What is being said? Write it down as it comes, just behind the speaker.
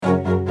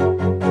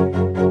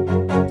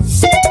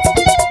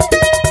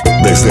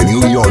Desde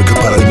New York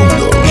para el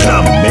mundo,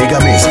 la mega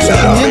mezcla.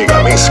 La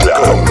mega mezcla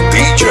con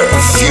DJ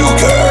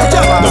Fugger.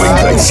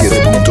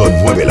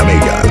 97.9 La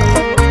Mega.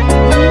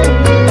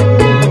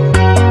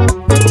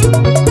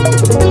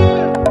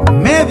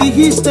 Me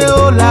dijiste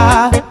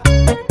hola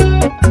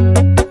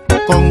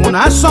con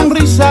una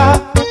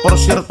sonrisa, por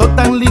cierto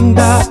tan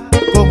linda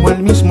como el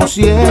mismo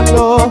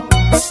cielo.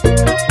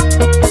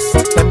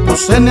 Te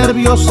puse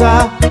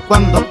nerviosa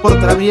cuando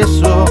por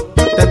travieso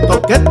te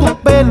toqué tu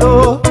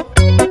pelo.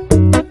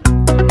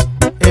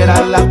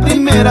 Era la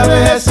primera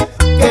vez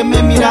que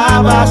me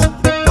mirabas,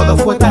 todo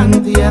fue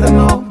tan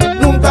tierno,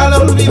 nunca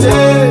lo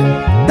olvidé.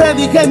 Te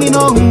dije mi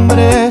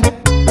nombre,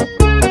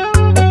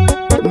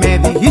 me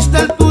dijiste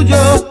el tuyo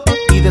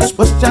y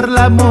después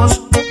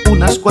charlamos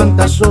unas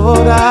cuantas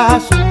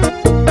horas.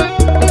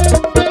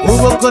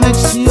 Hubo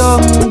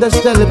conexión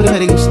desde el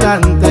primer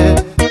instante,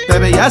 te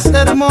veías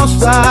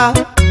hermosa.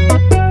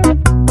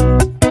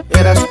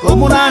 Eras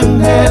como un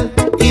ángel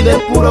y de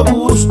puro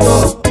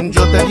gusto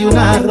yo te di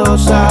una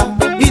rosa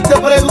y te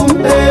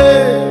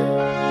pregunté,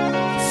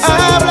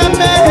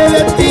 háblame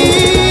de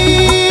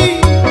ti.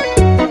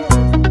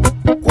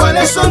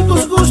 ¿Cuáles son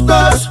tus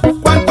gustos?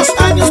 ¿Cuántos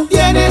años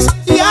tienes?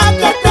 ¿Y a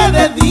qué te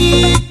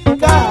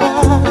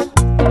dedicas?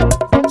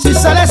 Si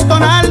sales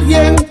con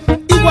alguien,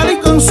 igual y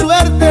con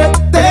suerte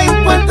te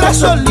encuentras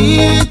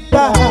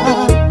solita.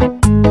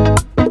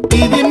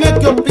 Y dime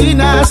qué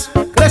opinas,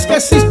 ¿crees que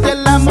existe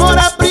el amor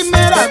a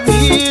primera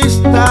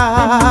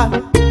vista?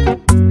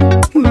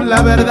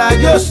 La verdad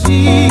yo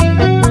sí.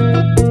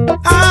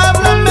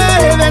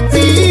 Háblame de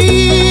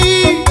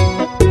ti,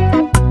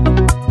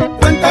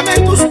 cuéntame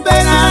tus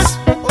penas,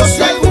 o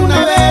si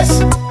alguna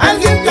vez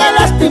alguien te ha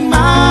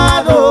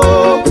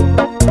lastimado.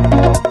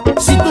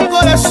 Si tu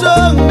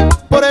corazón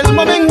por el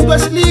momento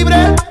es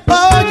libre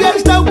o ya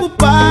está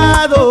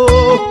ocupado,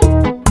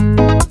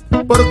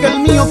 porque el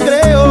mío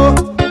creo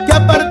que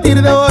a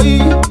partir de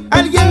hoy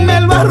alguien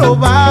me lo ha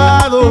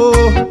robado,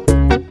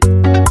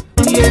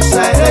 y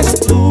esa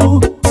eres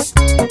tú.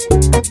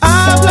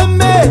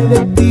 Háblame de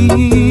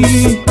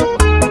ti,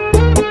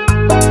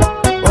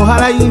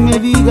 ojalá y me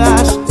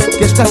digas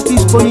que estás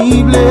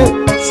disponible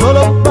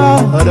solo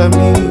para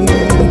mí.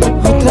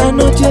 Otra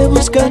noche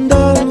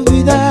buscando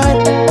olvidar,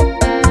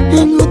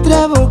 en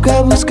otra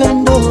boca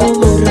buscando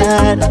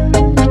borrar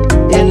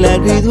el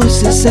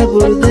agridulce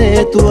sabor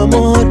de tu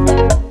amor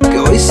que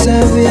hoy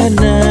sabe a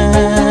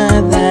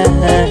nada.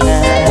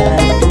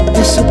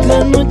 Es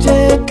otra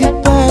noche que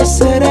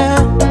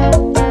pasará,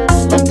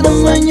 otra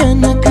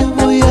mañana que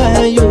voy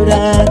a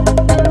llorar,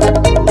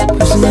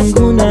 pues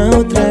ninguna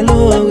otra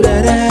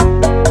logrará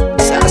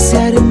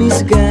saciar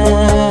mis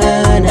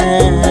ganas.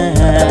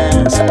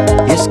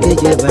 Y es que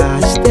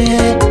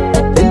llevaste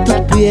en tu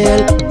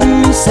piel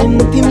mis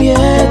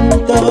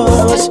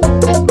sentimientos,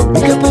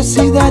 mi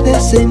capacidad de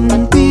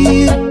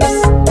sentir,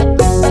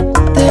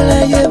 te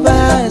la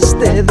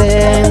llevaste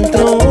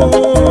dentro.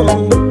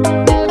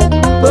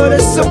 Por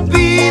eso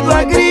pido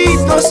a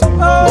gritos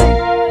hoy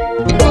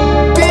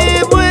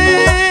que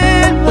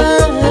vuelvas,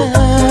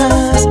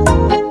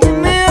 que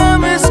me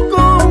ames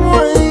como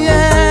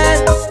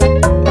ayer,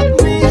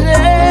 mi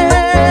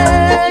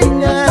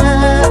reina.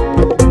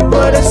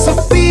 Por eso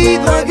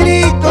pido a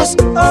gritos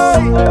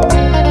hoy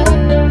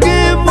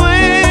que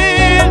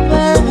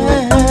vuelvas,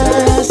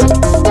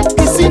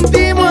 que sin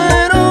ti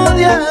muero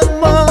de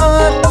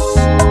amor,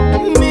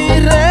 mi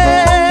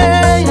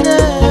reina.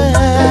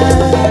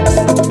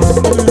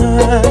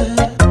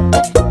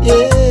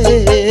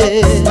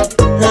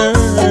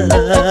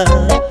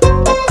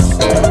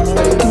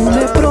 Tú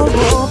me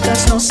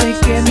provocas, no sé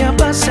qué me ha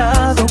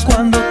pasado.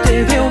 Cuando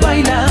te veo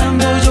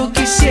bailando yo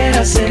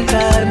quisiera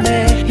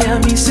acercarme, y a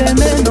mí se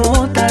me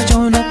nota,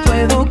 yo no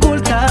puedo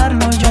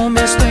ocultarlo. Yo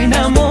me estoy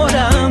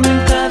enamorando en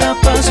cada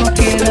paso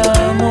que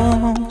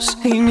damos,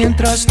 y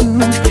mientras tú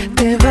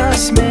te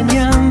vas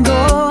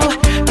meneando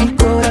mi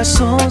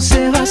corazón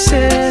se va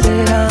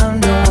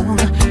acelerando,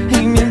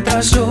 y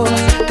mientras yo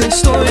te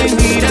estoy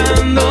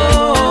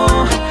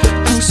mirando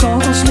tus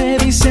ojos me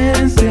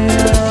dicen te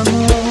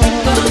amo.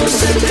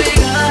 Vamos a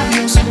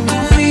entregarnos, tú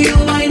y yo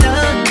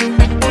bailando,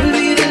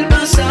 olvida el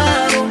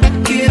pasado,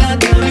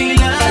 quédate a mi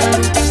lado.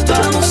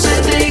 Vamos a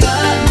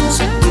entregarnos,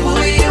 tú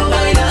y yo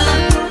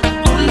bailando,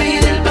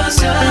 olvida el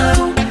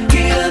pasado,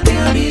 quédate a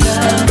mi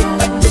lado.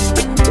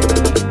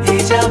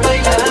 Ella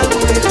baila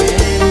muy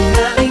bien,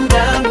 una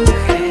linda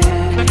mujer,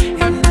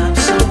 and I'm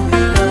so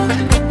in love,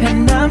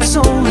 and I'm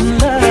so in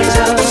love.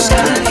 Ella busca a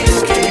alguien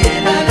que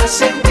la haga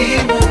sentir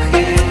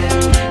mujer,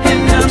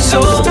 and I'm so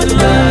in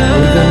love.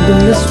 Colgando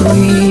las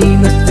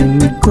ruinas de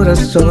mi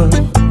corazón,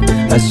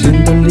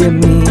 haciéndole a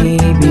mi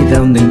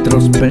vida una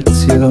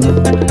introspección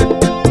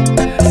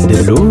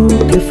de lo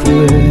que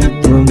fue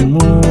tu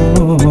amor.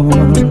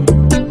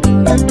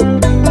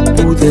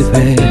 Pude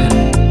ver,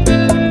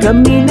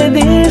 caminé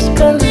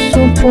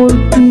descalzo por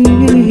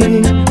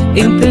ti,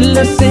 entre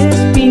las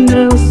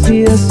espinas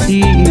y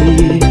así.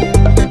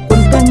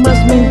 Cuanto más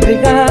me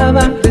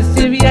entregaba,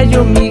 recibía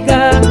yo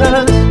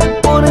migajas.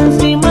 Por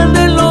encima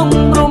del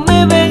hombro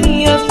me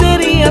veías,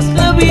 serías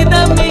la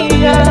vida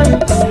mía.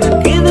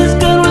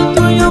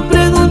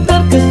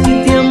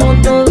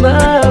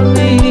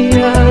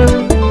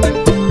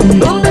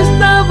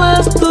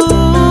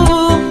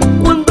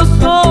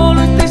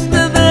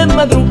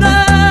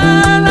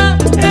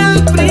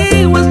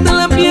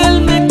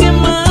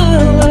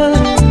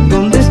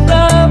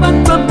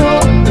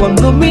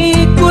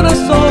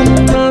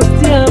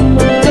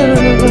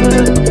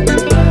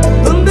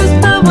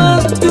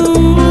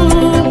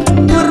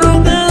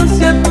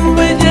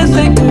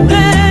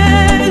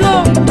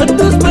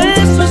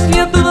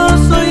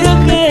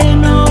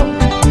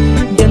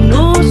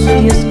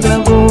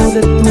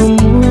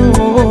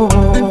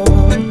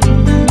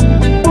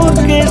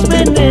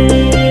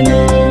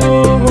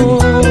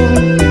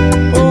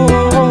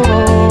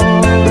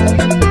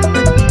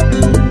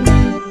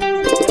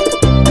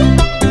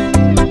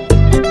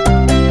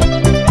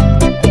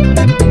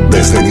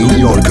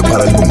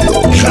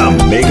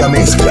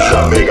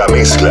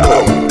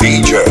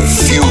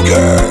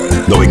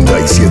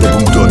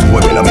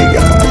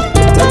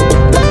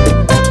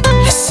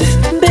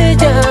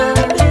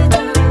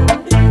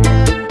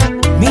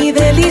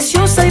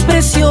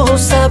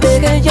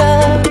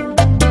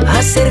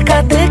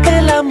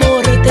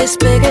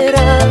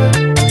 despeguera.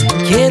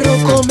 Quiero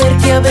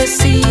comerte a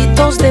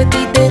besitos, de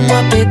ti tengo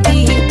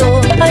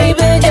apetito. Ay,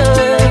 bella,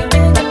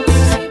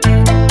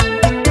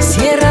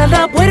 cierra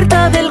la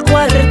puerta del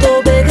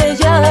cuarto,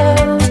 bella.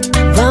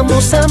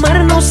 Vamos a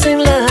amarnos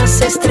en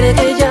las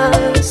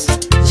estrellas.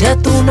 Ya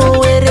tú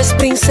no eres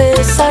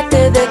princesa,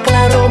 te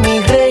declaro mi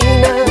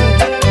reina.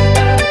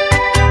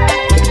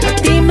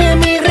 Dime,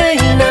 mi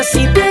reina,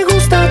 si te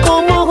gusta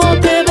como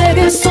te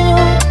beso,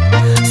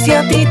 si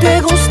a ti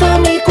te gusta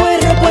mi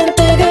cuerpo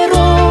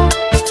entero.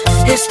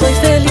 Estoy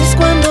feliz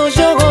cuando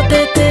yo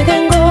te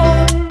tengo.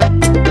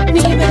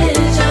 Mi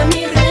bella,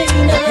 mi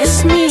reina,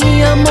 es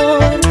mi amor.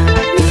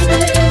 Mi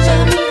bella,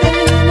 mi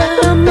reina,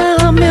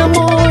 amame,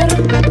 amor.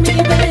 Mi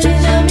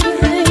bella, mi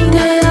reina,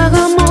 te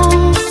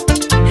hagamos.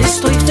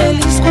 Estoy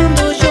feliz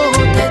cuando yo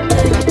te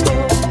tengo.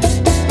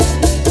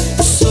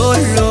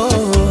 Solo,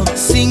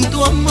 sin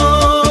tu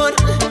amor,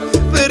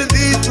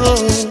 perdido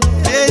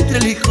entre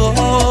el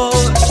licor.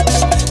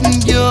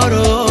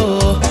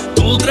 Lloro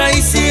tu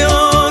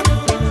traición,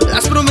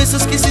 las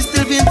promesas que hiciste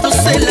el viento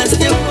se las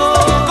llevó.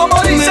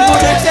 ¿Cómo dice?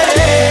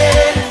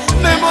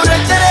 Me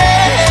emborracharé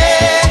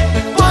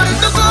por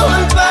tu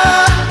culpa,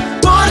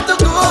 por tu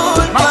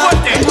culpa. Más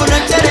fuerte. Me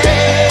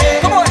emborracharé,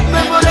 ¿cómo es? Me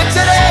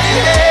emborracharé.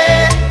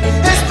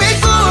 Es mi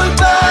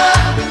culpa,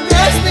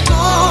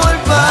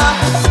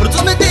 por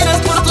tus mentiras,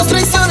 por tus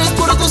traiciones,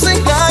 por tus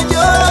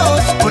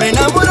engaños, por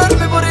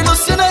enamorarme, por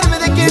ilusionarme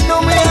de que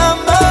no me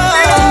amas.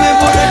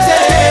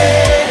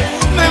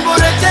 Me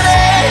emborracharé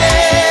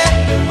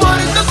por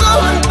tu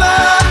culpa,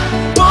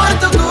 por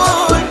tu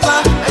culpa.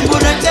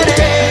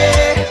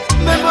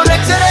 Me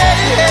emborracharé,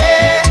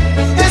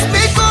 es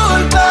mi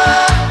culpa,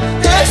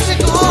 es mi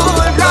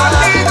culpa.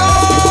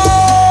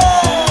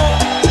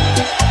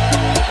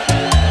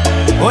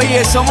 Oye,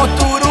 somos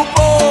tu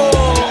grupo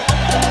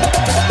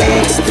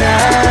extra.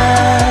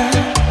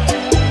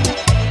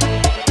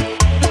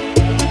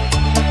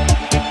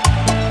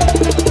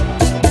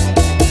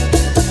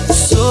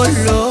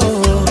 Solo,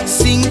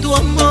 sin tu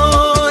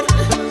amor,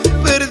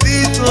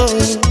 perdido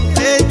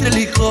entre el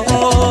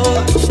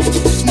licor.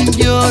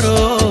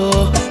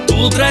 Lloro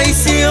tu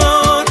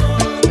traición,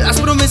 las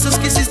promesas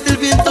que hiciste el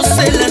viento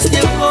se las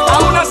llevó. A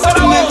una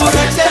sola voz.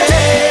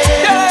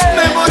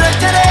 Me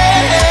emborracharé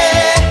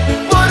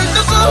por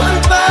tu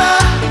culpa,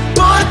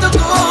 por tu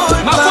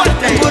culpa. Más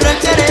fuerte.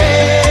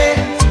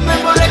 Me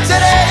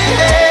emborracharé,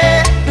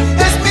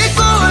 es mi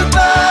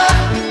culpa,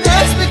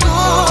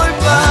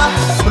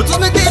 por tus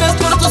mentiras,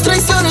 por tus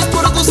traiciones,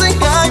 por tus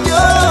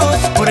engaños,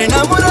 por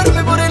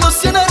enamorarme, por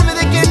ilusionarme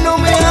de que no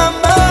me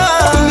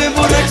amas. Me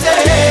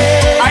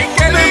emborracharé,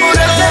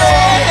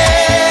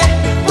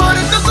 por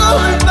tu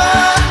culpa,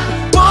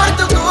 por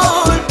tu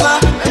culpa.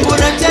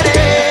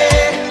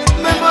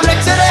 Me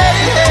emborracharé,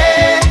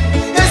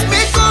 es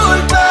mi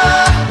culpa.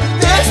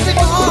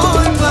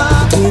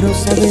 Quiero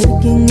saber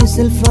quién es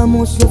el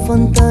famoso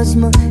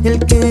fantasma,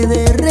 el que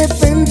de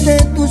repente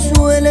tú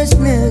sueles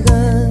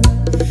negar.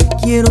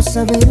 Quiero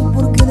saber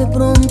por qué de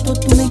pronto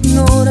tú me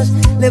ignoras.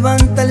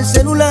 Levanta el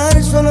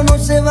celular, solo no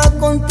se va a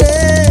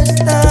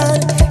contestar.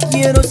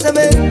 Quiero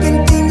saber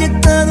quién te ha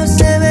inyectado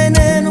ese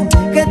veneno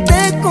que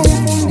te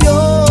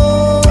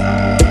confundió.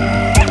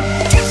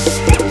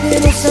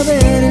 Quiero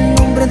saber el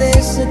nombre de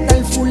ese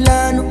tal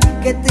fulano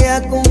que te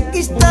ha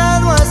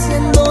conquistado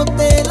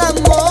haciéndote el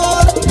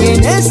amor.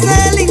 ¿Quién es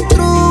el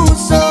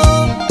intruso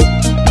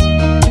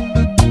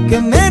que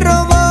me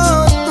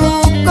robó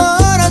tu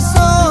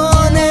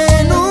corazón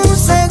en un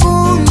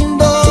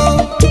segundo?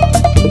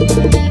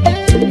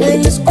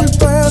 Él es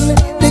culpable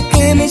de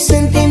que mis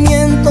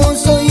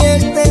sentimientos hoy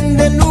estén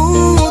de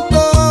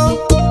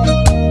luto.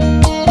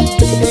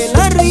 Él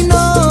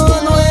arruinó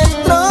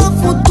nuestro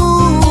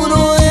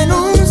futuro en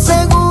un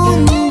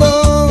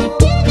segundo.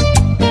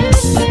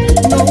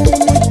 No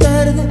muy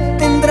tarde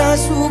tendrá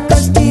su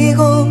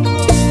castigo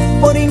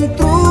por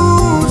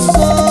intruso.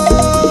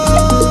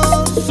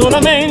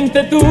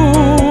 Solamente tú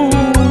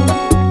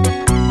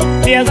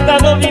te has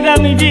dado vida a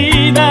mi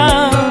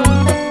vida,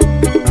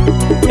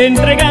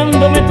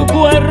 entregándome tu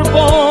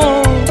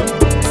cuerpo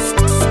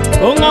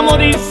con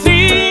amor y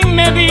sin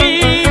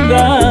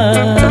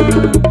medida.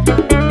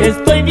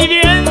 Estoy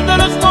viviendo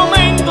los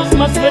momentos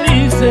más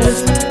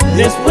felices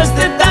después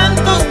de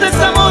tantos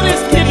desamores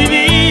que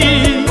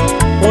viví.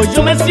 Hoy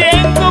yo me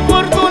siento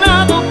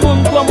afortunado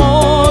con tu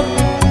amor.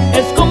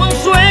 Es como un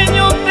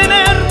sueño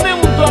tenerte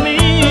junto a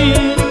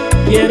mí.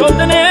 Quiero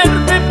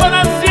tenerte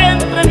para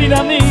siempre,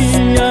 vida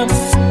mía,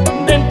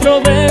 dentro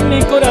de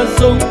mi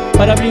corazón,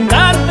 para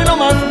brindarte lo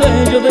más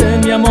bello de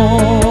mi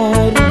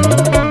amor.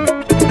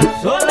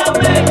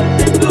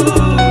 Solamente tú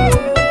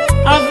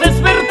has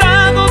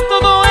despertado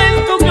todo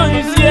esto que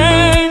hoy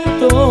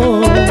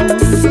siento.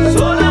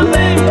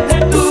 Solamente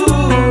tú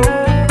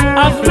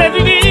has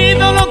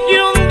revivido lo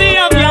que un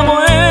día había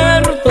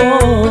muerto.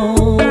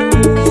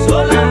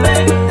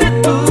 Solamente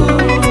tú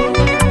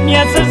me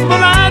haces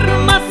volar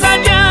más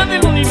allá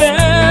del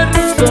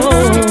universo.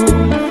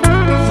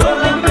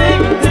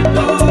 Solamente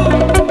tú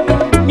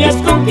me has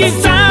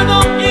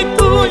conquistado y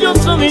tuyos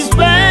son mis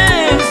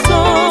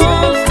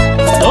besos.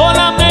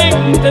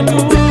 de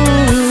tu